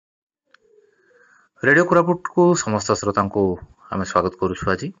Radio Koraput को ସମସ୍ତ ଶ୍ରୋତାଙ୍କୁ ଆମେ ସ୍ୱାଗତ କରୁଛୁ।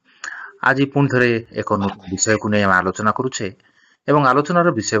 ଆଜି ପୁଣି ଥରେ ଏକ ନୂତନ ବିଷୟକୁ ନେଇ ଆମେ ଆଲୋଚନା କରୁଛେ ଏବଂ ଆଲୋଚନାର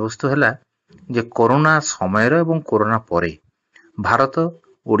ବିଷୟବସ୍ତୁ ହେଲା ଯେ କରୋନା ସମୟରେ ଏବଂ କରୋନା ପରେ ଭାରତ,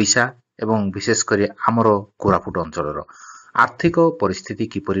 ଓଡ଼ିଶା ଏବଂ ବିଶେଷ କରି ଆମର କୋରାପୁଟ ଅଞ୍ଚଳର ଆର୍ଥିକ ପରିସ୍ଥିତି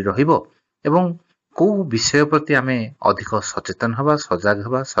କିପରି ରହିବ ଏବଂ କୋଉ ବିଷୟ ପ୍ରତି ଆମେ ଅଧିକ ସଚେତନ ହେବା, ସଜାଗ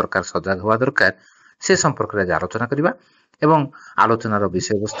ହେବା, ସରକାର ସଜାଗ ହେବା ଦରକାର, ସେ ସମ୍ପର୍କରେ ଆଜି ଆଲୋଚନା କରିବା ଏବଂ ଆଲୋଚନାର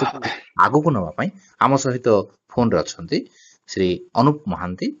ବିଷୟବସ୍ତୁକୁ ଆଗକୁ ନେବା ପାଇଁ ଆମ ସହିତ ଫୋନରେ ଅଛନ୍ତି ଶ୍ରୀ ଅନୁପ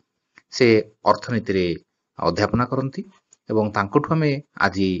ମହାନ୍ତି। ସେ ଅର୍ଥନୀତିରେ ଅଧ୍ୟାପନା କରନ୍ତି ଏବଂ ତାଙ୍କଠୁ ଆମେ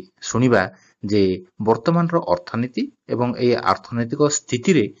ଆଜି ଶୁଣିବା ଯେ ବର୍ତ୍ତମାନର ଅର୍ଥନୀତି ଏବଂ ଏହି ଅର୍ଥନୈତିକ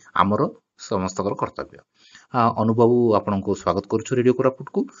ସ୍ଥିତିରେ ଆମର ସମସ୍ତଙ୍କର କର୍ତ୍ତବ୍ୟ। ଅନୁପ ବାବୁ, ଆପଣଙ୍କୁ ସ୍ୱାଗତ କରୁଛୁ ରେଡିଓ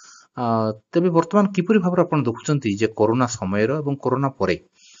କୋରାପୁଟକୁ। ତେବେ ବର୍ତ୍ତମାନ କିପରି ଭାବରେ ଆପଣ ଦେଖୁଛନ୍ତି ଯେ କରୋନା ସମୟର ଏବଂ କରୋନା ପରେ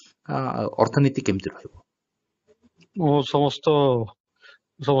ଅର୍ଥନୀତି କେମିତି ରହିବ? ମୁଁ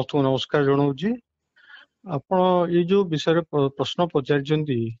ସମସ୍ତଙ୍କୁ ନମସ୍କାର ଜଣାଉଛି। ଆପଣ ଏଇ ଯୋଉ ବିଷୟରେ ପ୍ରଶ୍ନ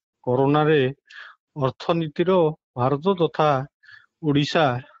ପଚାରିଛନ୍ତି, କରୋନାରେ ଅର୍ଥନୀତିର ଭାରତ ତଥା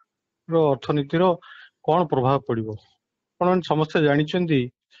ଓଡ଼ିଶାର ଅର୍ଥନୀତିର କ'ଣ ପ୍ରଭାବ ପଡ଼ିବ? ଆପଣମାନେ ସମସ୍ତେ ଜାଣିଛନ୍ତି,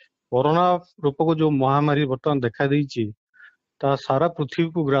 କରୋନା ରୂପକ ଯୋଉ ମହାମାରୀ ବର୍ତ୍ତମାନ ଦେଖାଦେଇଛି, ତାହା ସାରା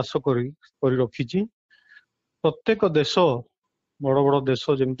ପୃଥିବୀକୁ ଗ୍ରାସ କରି ରଖିଛି। ପ୍ରତ୍ୟେକ ଦେଶ, ବଡ଼ ବଡ଼ ଦେଶ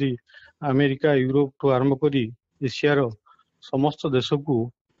ଯେମିତି ଆମେରିକା, ୟୁରୋପଠୁ ଆରମ୍ଭ କରି ଏସିଆର ସମସ୍ତ ଦେଶକୁ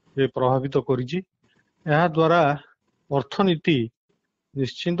ପ୍ରଭାବିତ କରିଛି। ଏହା ଦ୍ୱାରା ଅର୍ଥନୀତି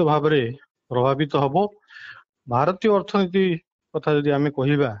ନିଶ୍ଚିନ୍ତ ଭାବରେ ପ୍ରଭାବିତ ହେବ। ଭାରତୀୟ ଅର୍ଥନୀତି କଥା ଯଦି ଆମେ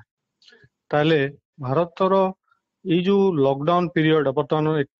କହିବା, ତାହେଲେ ଭାରତର ଏଇ ଯୋଉ ଲକଡାଉନ ପିରିୟଡ, ବର୍ତ୍ତମାନ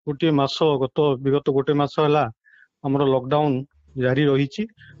ବିଗତ ଗୋଟେ ମାସ ହେଲା ଆମର ଲକଡାଉନ ଜାରି ରହିଛି।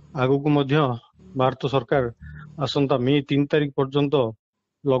 ଆଗକୁ ମଧ୍ୟ ଭାରତ ସରକାର ଆସନ୍ତା ମେ 3 ତାରିଖ ପର୍ଯ୍ୟନ୍ତ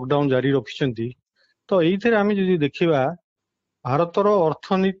ଲକଡାଉନ ଜାରି ରଖିଛନ୍ତି। ତ ଏଇଥିରେ ଆମେ ଯଦି ଦେଖିବା, ଭାରତର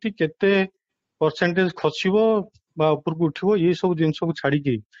ଅର୍ଥନୀତି କେତେ ପରସେଣ୍ଟେଜ ଖସିବ ବା ଉପରକୁ ଉଠିବ, ଏ ସବୁ ଜିନିଷକୁ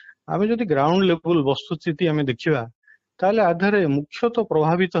ଛାଡିକି ଆମେ ଯଦି ଗ୍ରାଉଣ୍ଡ ଲେଭୁଲ ବସ୍ତୁସ୍ଥିତି ଆମେ ଦେଖିବା, ତାହେଲେ ଆଧାରେ ମୁଖ୍ୟତଃ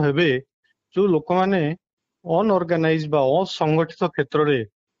ପ୍ରଭାବିତ ହେବେ ଯୋଉ ଲୋକମାନେ ଅନଅର୍ଗାନାଇଜ ବା ଅସଂଗଠିତ କ୍ଷେତ୍ରରେ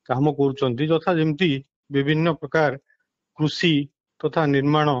କାମ କରୁଛନ୍ତି, ଯଥା ଯେମିତି ବିଭିନ୍ନ ପ୍ରକାର କୃଷି ତଥା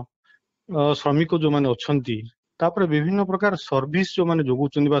ନିର୍ମାଣ ଶ୍ରମିକ ଯୋଉମାନେ ଅଛନ୍ତି, ତାପରେ ବିଭିନ୍ନ ପ୍ରକାର ସର୍ଭିସ ଯୋଉମାନେ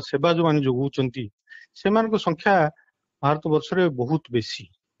ଯୋଗାଉଛନ୍ତି ବା ସେବା ଯୋଉମାନେ ଯୋଗାଉଛନ୍ତି, ସେମାନଙ୍କ ସଂଖ୍ୟା ଭାରତ ବର୍ଷରେ ବହୁତ ବେଶୀ।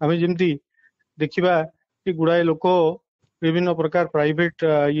 ଆମେ ଯେମିତି ଦେଖିବା କି ଗୁଡାଏ ଲୋକ ବିଭିନ୍ନ ପ୍ରକାର ପ୍ରାଇଭେଟ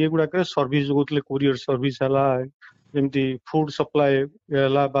ଇଏ ଗୁଡାକରେ ସର୍ଭିସ ଯୋଗାଉଥିଲେ, କୋରିଅର ସର୍ଭିସ ହେଲା, ଯେମିତି ଫୁଡ ସପ୍ଲାଏ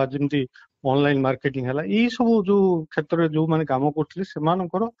ହେଲା, ବା ଯେମିତି ଅନଲାଇନ ମାର୍କେଟିଂ ହେଲା, ଏଇ ସବୁ ଯୋଉ କ୍ଷେତ୍ରରେ ଯୋଉମାନେ କାମ କରୁଥିଲେ,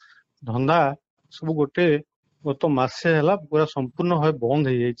 ସେମାନଙ୍କର ଧନ୍ଦା ସବୁ ଗତ ମାସେ ହେଲା ପୁରା ସମ୍ପୂର୍ଣ୍ଣ ଭାବେ ବନ୍ଦ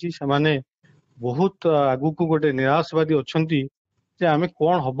ହେଇଯାଇଛି। ସେମାନେ ବହୁତ ଆଗକୁ ଗୋଟେ ନିରାଶବାଦୀ ଅଛନ୍ତି ଯେ ଆମେ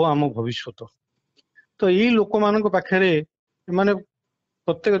କ'ଣ ହବ ଆମ ଭବିଷ୍ୟତ। ତ ଏଇ ଲୋକମାନଙ୍କ ପାଖରେ ଏମାନେ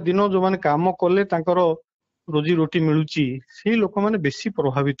ପ୍ରତ୍ୟେକ ଦିନ ଯୋଉମାନେ କାମ କଲେ ତାଙ୍କର ରୋଜି ରୋଟି ମିଳୁଛି, ସେଇ ଲୋକମାନେ ବେଶୀ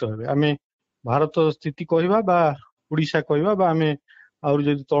ପ୍ରଭାବିତ ହେବେ। ଆମେ ଭାରତ ସ୍ଥିତି କହିବା ବା ଓଡ଼ିଶା କହିବା, ବା ଆମେ ଆହୁରି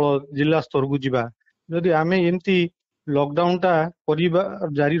ଯଦି ତଳ ଜିଲ୍ଲା ସ୍ତରକୁ ଯିବା, ଯଦି ଆମେ ଏମିତି ଲକଡାଉନ ଟା କରିବା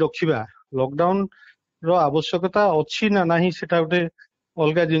ଜାରି ରଖିବା, ଲକଡାଉନ ର ଆବଶ୍ୟକତା ଅଛି ନା ନାହିଁ ସେଟା ଗୋଟେ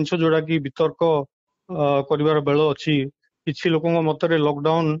ଅଲଗା ଜିନିଷ, ଯୋଉଟା କି ବିତର୍କ କରିବାର ବେଳ ଅଛି। କିଛି ଲୋକଙ୍କ ମତରେ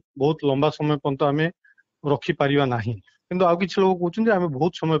ଲକଡାଉନ ବହୁତ ଲମ୍ବା ସମୟ ପର୍ଯ୍ୟନ୍ତ ଆମେ ରଖିପାରିବା ନାହିଁ, କିନ୍ତୁ ଆଉ କିଛି ଲୋକ କହୁଛନ୍ତି ଆମେ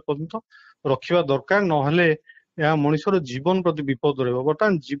ବହୁତ ସମୟ ପର୍ଯ୍ୟନ୍ତ ରଖିବା ଦରକାର, ନହେଲେ ଏହା ମଣିଷର ଜୀବନ ପ୍ରତି ବିପଦ ରହିବ।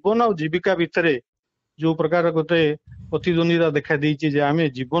 ବର୍ତ୍ତମାନ ଜୀବନ ଆଉ ଜୀବିକା ଭିତରେ ଯୋଉ ପ୍ରକାର ଗୋଟେ ପ୍ରତିଦ୍ୱନ୍ଦିତା ଦେଖା ଦେଇଛି ଯେ ଆମେ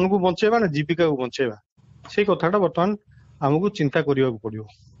ଜୀବନକୁ ବଞ୍ଚେଇବା ନା ଜୀବିକାକୁ ବଞ୍ଚେଇବା, ସେଇ କଥାଟା ବର୍ତ୍ତମାନ ଆମକୁ ଚିନ୍ତା କରିବାକୁ ପଡିବ।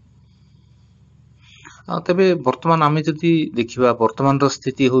 ତେବେ ବର୍ତ୍ତମାନ ଆମେ ଯଦି ଦେଖିବା, ବର୍ତ୍ତମାନର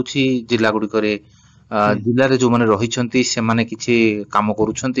ସ୍ଥିତି ହଉଛି ଜିଲ୍ଲା ଗୁଡିକରେ ଜିଲ୍ଲାରେ ଯୋଉମାନେ ରହିଛନ୍ତି ସେମାନେ କିଛି କାମ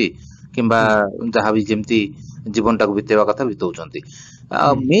କରୁଛନ୍ତି କିମ୍ବା ଯାହାବି ଯେମିତି ଜୀବନଟାକୁ ବିତେଇବା କଥା ବିତଉଛନ୍ତି।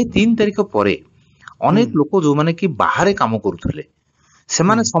 ମେ 3 ତାରିଖ ପରେ ଅନେକ ଲୋକ ଯୋଉମାନେ କି ବାହାରେ କାମ କରୁଥିଲେ,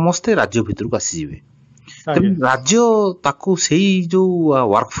 ସେମାନେ ସମସ୍ତେ ରାଜ୍ୟ ଭିତରକୁ ଆସିଯିବେ। ତେଣୁ ରାଜ୍ୟ ତାକୁ ସେଇ ଯୋଉ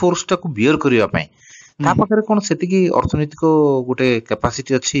ୱାର୍କ ଫୋର୍ସ ଟାକୁ ବିୟର କରିବା ପାଇଁ ତା ପାଖରେ କ'ଣ ସେତିକି ଅର୍ଥନୈତିକ ଗୋଟେ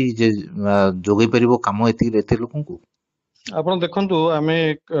କାପାସିଟି ଅଛି ଯେ ଯୋଗେଇ ପାରିବ କାମ ଏତେ ଲୋକଙ୍କୁ? ଆପଣ ଦେଖନ୍ତୁ, ଆମେ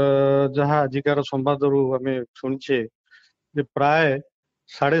ଯାହା ଆଜିକାର ସମ୍ବାଦରୁ ଆମେ ଶୁଣିଛେ ଯେ ପ୍ରାୟ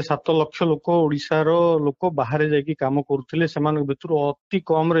 7.5 ଲକ୍ଷ ଲୋକ ଓଡ଼ିଶାର ଲୋକ ବାହାରେ ଯାଇକି କାମ କରୁଥିଲେ। ସେମାନଙ୍କ ଭିତରୁ ଅତି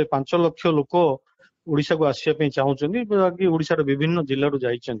କମରେ 5 ଲକ୍ଷ ଲୋକ ଓଡ଼ିଶାକୁ ଆସିବା ପାଇଁ ଚାହୁଁଛନ୍ତି, ଯାହାକି ଓଡ଼ିଶାର ବିଭିନ୍ନ ଜିଲ୍ଲାରୁ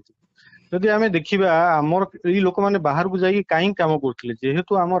ଯାଇଛନ୍ତି। ଯଦି ଆମେ ଦେଖିବା, ଆମର ଏଇ ଲୋକମାନେ ବାହାରକୁ ଯାଇକି କାହିଁକି କାମ କରୁଥିଲେ?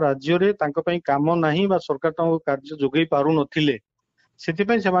 ଯେହେତୁ ଆମ ରାଜ୍ୟରେ ତାଙ୍କ ପାଇଁ କାମ ନାହିଁ ବା ସରକାର ତାଙ୍କୁ କାର୍ଯ୍ୟ ଯୋଗେଇ ପାରୁନଥିଲେ,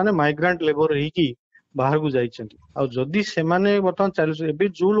 ସେଥିପାଇଁ ସେମାନେ ମାଇଗ୍ରାଣ୍ଟ ଲେବର ହେଇକି ବାହାରକୁ ଯାଇଛନ୍ତି। ଆଉ ଯଦି ସେମାନେ ବର୍ତ୍ତମାନ ଚାଲୁଛନ୍ତି, ଏବେ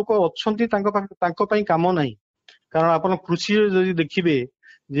ଯୋଉ ଲୋକ ଅଛନ୍ତି ତାଙ୍କ ପାଇଁ କାମ ନାହିଁ। କାରଣ ଆପଣ କୃଷିରେ ଯଦି ଦେଖିବେ,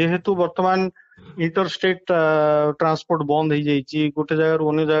 ଯେହେତୁ ବର୍ତ୍ତମାନ इंटर स्टेट ट्रांसपोर्ट बंद हो जाइए, गोटे जगह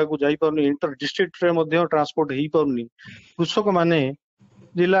अन्य जगह जापारे, इंटर डिस्ट्रिक्ट रे ट्रांसपोर्ट हो पारे। कृषक माने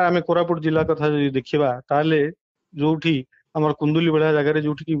जिला आम कोरापुट जिला कथा जो देखा ताले जो आम कुंदुली भाया जगह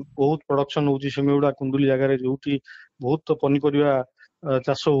जो बहुत प्रोडक्शन होची सेमिगुड़ा कुंदुली जगह जो बहुत पनीपरिया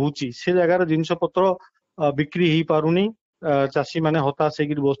चाष होची से जगार जिनस पत्र बिक्री हो पारुनी। चाषी माने हताश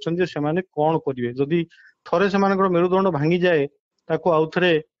होकर बसुँच से कौन करेंगे जदि थरे से मेरुदंड भांगी जाए आउ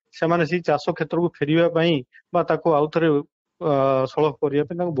थे से चाष क्षेत्र को फेरवाई आउ थे सड़क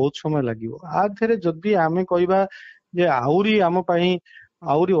करने बहुत समय लगे आधे जदि आम कह आहरी आम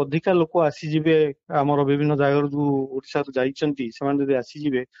आहरी अधिका लोक आसीजे आमर विभिन्न जगार जो ओडिशा जाइए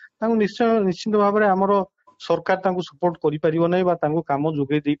आसीजे निश्चय निश्चित भाव में आमर सरकार सपोर्ट कर काम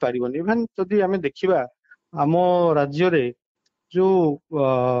जोगे दे पारन। इभेन जदि आम देखा आम राज्य रे जो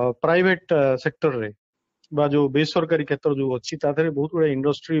प्राइवेट सेक्टर रे बा जो बेसरकारी क्षेत्र जो अच्छी बहुत गुड़ा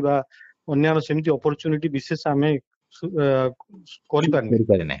इंडस्ट्री बा अन्य सेमती अपॉर्चुनिटी विशेष आम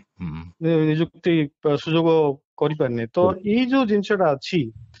निजुक्ति सुजोग करें। तो ये जो जिनसा अच्छी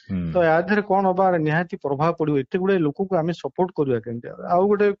तो यादे कौन हबार निहाती प्रभाव पड़ो एत गुड़े लोक को आम सपोर्ट करवा केमती आउ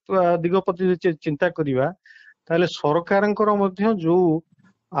गोटे दिग प्रति चिंता करवा ताले सरकार जो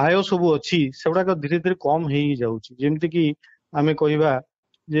आय सब अच्छी से गुड़ाक धीरे धीरे कम हो जाऊँगी जमती कि आम कहवा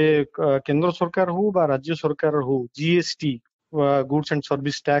जे केंद्र सरकार हो बा राज्य सरकार हो GST goods and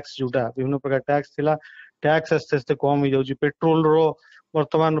service tax जोटा विभिन्न प्रकार टैक्स थिला टैक्स आस्ते आस्ते कम हो जाऊँगी। पेट्रोल रो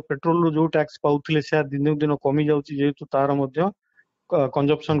वर्तमान पेट्रोल रो जो टैक्स पाउथिले से दिन दिन कमी जाऊँगी जेहेतु तार मध्य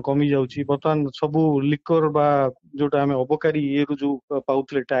कंजप्शन कमी जाऊँगी। बर्तमान सबू लिकर बा जोटा आम अबकारी ये जो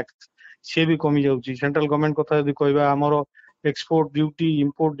पाउथिले टैक्स सी भी कमी जाऊँगी। सेंट्रल गवर्नमेंट कथा यदि कहवा आमर एक्सपोर्ट ड्यूटी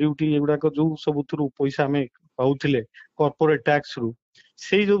इंपोर्ट ड्यूटी एगुड़ाक जो सब पैसा आम पाउथिले कॉर्पोरेट टैक्स रु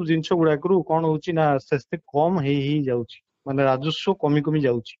से जो जिनस गुड़ाक कौन होची ना आस्ते आस्ते कम ही जाऊँगी माने राजस्व कमी कमी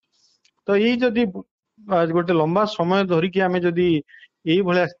जाऊँगी। तो ये जदि गोटे लंबा समय धरिकी आम जदि यही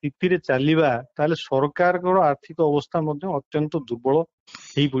भाया स्थिति चलवा ताले सरकार आर्थिक अवस्था अत्यंत दुर्बल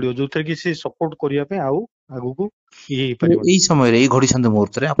हो पड़ो जो थे कि सी सपोर्ट करने आउ आगु को ये समय ये घड़ी सन्धि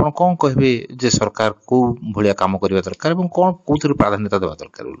मुहूर्त में आप कौन कहे जे सरकार को भाया काम करने दरकार कौन कौन प्राधान्यता देवा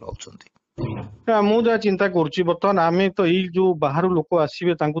दरकार भावुंट? मु जहाँ चिंता करुच्ची बर्तमान आम तो यही जो बाहर लोक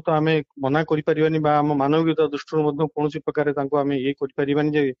आसवे तो आम मना करें आम मानवीयता दृष्टि कौन प्रकार आम ये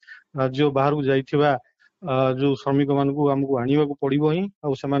करें राज्य बाहर को जाइथिबा जो श्रमिक मानू आमको आने को पड़ो ही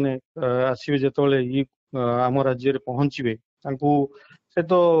आसवे जो ये आम राज्य पहुंचे से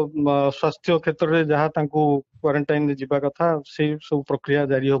तो स्वास्थ्य क्षेत्र में जहाँ क्वारंटाइन जावा कथा से सब प्रक्रिया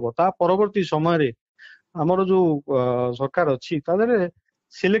जारी हम ता परवर्ती समय आमर जो सरकार अच्छी तादे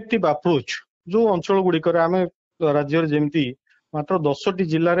सिलेक्टिव अप्रोच जो अंचल गुड़िक आम राज्य जमती मात्र 10टी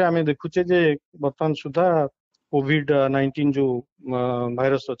जिले में आम देखुचे जे बर्तमान सुधा कोविड-19 जो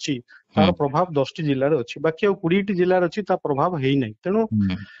भाइरस अच्छी तार प्रभाव 10टी जिले में अच्छी बाकी 20टी जिले में अच्छी प्रभाव है ना। तेणु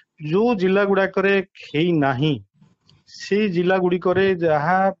जो जिला गुड़ाक से जिला गुड़िक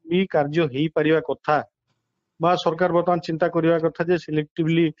जहाँ भी कार्य हो पारिबा कथा बा सरकार बर्तमान चिंता करने कथा जे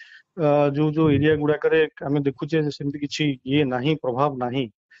सिलेक्टिवली जो जो एरिया गुड़ाक आम देखुचे सेमती किसी ये नहीं प्रभाव नहीं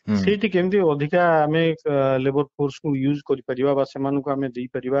से केमती अधिका आम लेबर फोर्स को यूज कर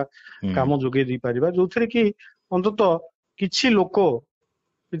काम जोगे दी पारिबा जो थे कि अंतत किछि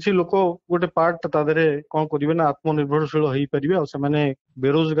लोक गोटे पार्ट तादरे कौन करेंगे ना आत्मनिर्भरशील हो पारे और से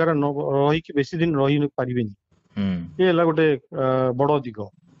बेरोजगार न रही बेसी दिन रही पारे ये गोटे बड़ दिग।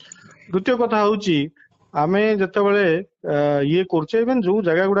 द्वितीय कथा हूँ आम जिते ये करछे इवेन जो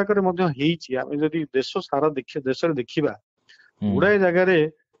जगह गुड़ाक आम जदि देश सारा देश देखा गुड़ाए जगार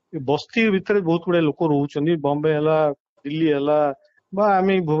बस्ती भितर बहुत गुड़ाए लोक रोचे बॉम्बे है दिल्ली है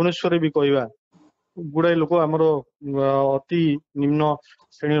आम भुवनेश्वर भी कहवा गुड़ाए लोक आमर अति निम्न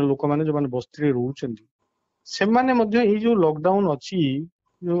श्रेणी लोक मैंने जो बस्ती रोचे से जो लॉकडाउन अच्छी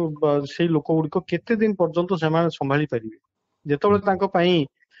जो से लोक गुड़िक केते दिन पर्यंत से संभाली पारे जिते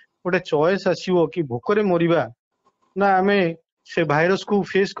गोटे चॉइस आसो कि भोकरे मरिबा ना आम से भाइरस को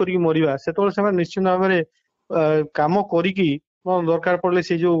फेस करी मरिबा से निश्चित भाव में काम करी दरकार पड़े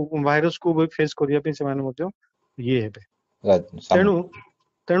से जो भाइरस को फेस करने से ये तेणु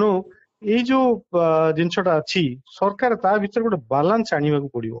तेणु ये जो जिनसटा अच्छी सरकार ता भीतर गोटे बालांस आने को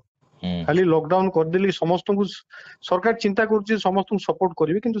पड़ो खाली लॉकडाउन करदेली समस्त को सरकार चिंता कर समस्त सपोर्ट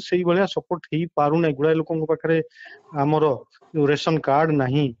करेंगे किंतु से भाया सपोर्ट हो पारना गुड़ाए लोक पाखे आमर जो रेशन कार्ड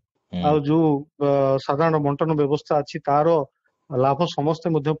नहीं आ जो साधारण बंटन व्यवस्था अच्छी तार लाभ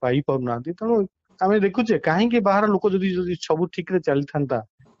समस्ते पाई पारना तेणु आम देखुचे कहीं बाहर लोक जदि सब ठीक चली था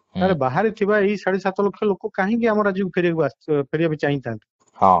बाहर थी 7.5 लाख लोक कहीं आम राज्य को फेरिया चाहिए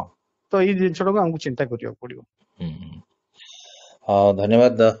था तो ये जिनसा को आमको चिंता करने पड़ो।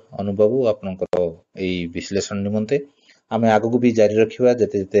 ଧନ୍ୟବାଦ ଅନୁପ ବାବୁ ଆପଣଙ୍କର ଏଇ ବିଶ୍ଳେଷଣ ନିମନ୍ତେ। ଆମେ ଆଗକୁ ବି ଜାରି ରଖିବା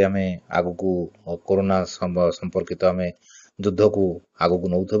ଯେତେ ଯେତେ ଆମେ ଆଗକୁ କରୋନା ସମ୍ପର୍କିତ ଆମେ ଯୁଦ୍ଧକୁ ଆଗକୁ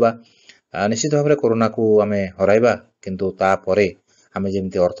ନଉଥିବା। ନିଶ୍ଚିତ ଭାବରେ କରୋନାକୁ ଆମେ ହରାଇବା, କିନ୍ତୁ ତାପରେ ଆମେ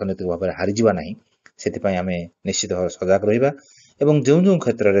ଯେମିତି ଅର୍ଥନୈତିକ ଭାବରେ ହାରିଯିବା ନାହିଁ, ସେଥିପାଇଁ ଆମେ ନିଶ୍ଚିତ ଭାବରେ ସଜାଗ ରହିବା ଏବଂ ଯେଉଁ ଯେଉଁ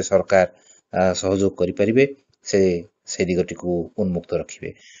କ୍ଷେତ୍ରରେ ସରକାର ସହଯୋଗ କରିପାରିବେ ସେ ଦିଗଟିକୁ ଉନ୍ମୁକ୍ତ ରଖିବେ।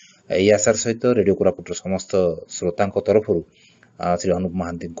 ଏହି ଆଶାର ସହିତ ରେଡ଼ିଓ କୋରାପୁଟର ସମସ୍ତ ଶ୍ରୋତାଙ୍କ ତରଫରୁ ଶ୍ରୀ ଅନୁପ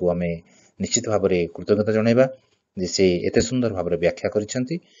ମହାନ୍ତିଙ୍କୁ ଆମେ ନିଶ୍ଚିତ ଭାବରେ କୃତଜ୍ଞତା ଜଣାଇବା ଯେ ସେ ଏତେ ସୁନ୍ଦର ଭାବରେ ବ୍ୟାଖ୍ୟା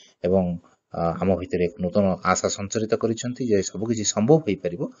କରିଛନ୍ତି ଏବଂ ଆମ ଭିତରେ ଏକ ନୂତନ ଆଶା ସଞ୍ଚାରିତ କରିଛନ୍ତି ଯେ ସବୁକିଛି ସମ୍ଭବ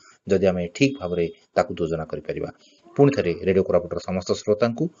ହୋଇପାରିବ ଯଦି ଆମେ ଠିକ୍ ଭାବରେ ତାକୁ ଯୋଜନା କରିପାରିବା। ପୁଣି ଥରେ ରେଡ଼ିଓ କୋରାପୁଟର ସମସ୍ତ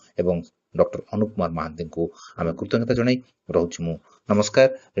ଶ୍ରୋତାଙ୍କୁ ଏବଂ ଡକ୍ଟର ଅନୁପ କୁମାର ମହାନ୍ତିଙ୍କୁ ଆମେ କୃତଜ୍ଞତା ଜଣାଇ ରହୁଛି। ମୁଁ ନମସ୍କାର।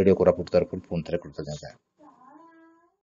 ରେଡ଼ିଓ କୋରାପୁଟ ତରଫରୁ ପୁଣି ଥରେ କୃତଜ୍ଞତା।